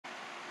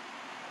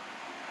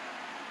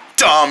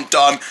Dum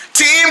dum.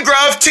 Team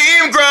Gruff,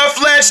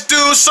 let's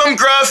do some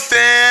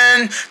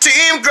gruffin'.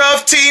 Team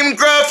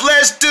Gruff,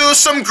 let's do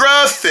some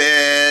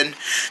gruffin'.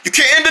 You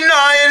can't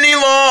deny any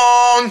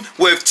long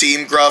with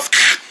Team Gruff.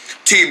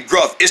 Team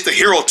Gruff is the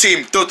hero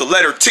team through the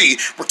letter T.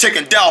 We're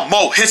taking down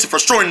Mo Henson for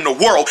destroying the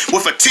world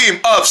with a team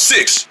of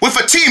 6. With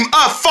a team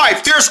of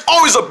 5, there's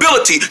always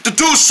ability to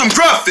do some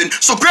gruffin'.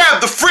 So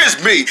grab the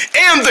frisbee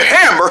and the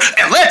hammer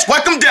and let's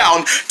whack them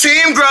down.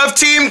 Team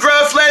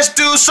Gruff, let's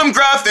do some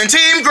gruffin'.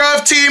 Team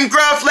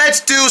Gruff,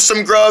 let's do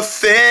some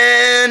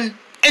gruffin'.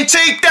 And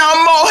take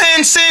down Mo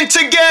Henson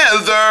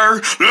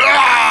together.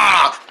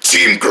 Ah!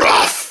 Team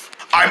Gruff,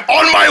 I'm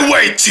on my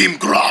way, Team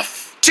Gruff.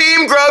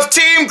 Team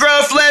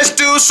Gruff, let's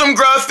do some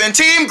gruffin'.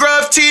 Team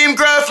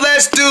Gruff,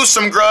 let's do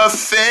some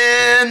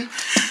gruffin'.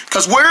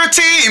 Cause we're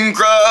Team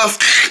Gruff.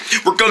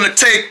 We're gonna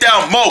take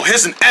down Mo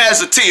Henson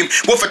as a team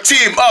with a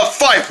team of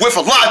 5 with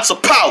lots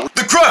of power.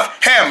 The Gruff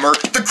hammer,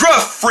 the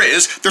Gruff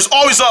frizz, there's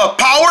always a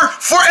power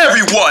for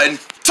everyone.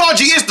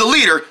 Taji is the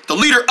leader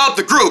of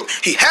the group.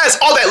 He has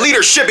all that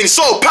leadership and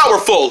so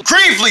powerful.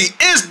 Gravely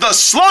is the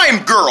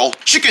slime girl.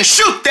 She can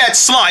shoot that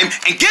slime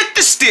and get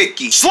the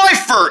sticky.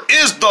 Slifer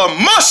is the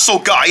muscle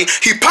guy.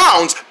 He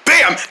pounds,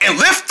 bam, and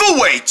lift the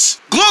weights.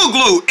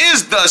 Glue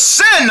is the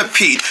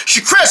centipede.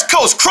 She crest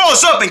coast,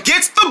 crawls up, and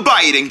gets the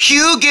biting.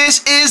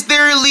 Hugis is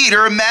their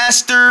leader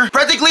master.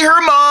 Practically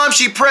her mom,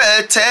 she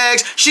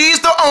protects.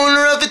 She's the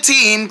owner of the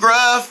Team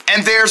Gruff.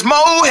 And there's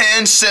Mo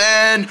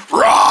Henson.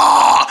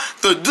 Rah!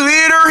 The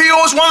leader he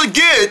always wanted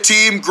to get,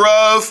 Team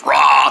Gruff.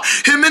 Rah!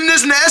 Him and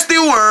this nasty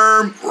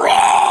worm.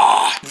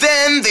 Rah!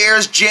 Then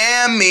there's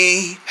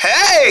Jammy.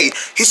 Hey!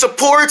 He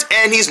supports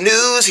and he's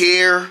news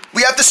here.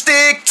 We have to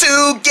stick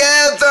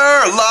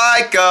together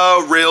like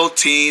a real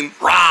team.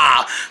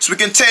 Rah! So we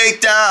can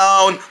take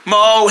down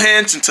Mo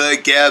Henson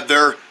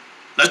together.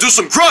 Let's do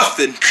some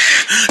gruffin'.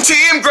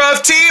 Team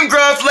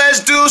Gruff, let's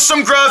do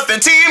some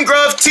gruffin'. Team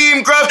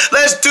Gruff,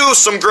 let's do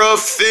some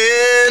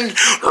gruffin'.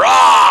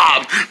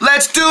 Rob,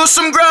 let's do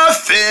some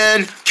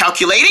gruffin'.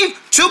 Calculating,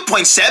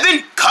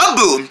 2.7,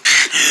 kaboom.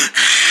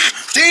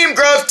 Team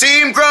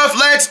Gruff,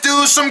 let's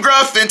do some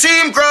gruffin'.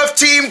 Team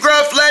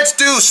Gruff, let's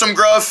do some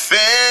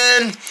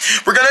gruffin'.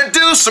 We're gonna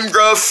do some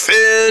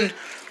gruffin'.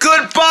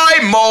 Goodbye,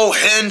 Mo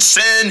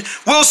Henson.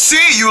 We'll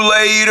see you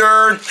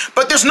later.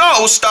 But there's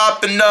no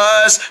stopping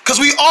us, cause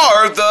we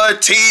are the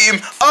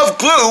team of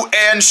glue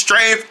and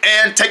strength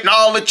and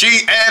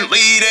technology and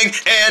leading.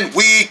 And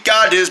we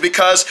got this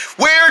because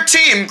we're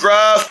Team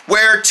Gruff.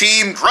 We're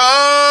Team Gruff.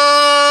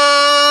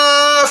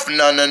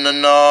 No.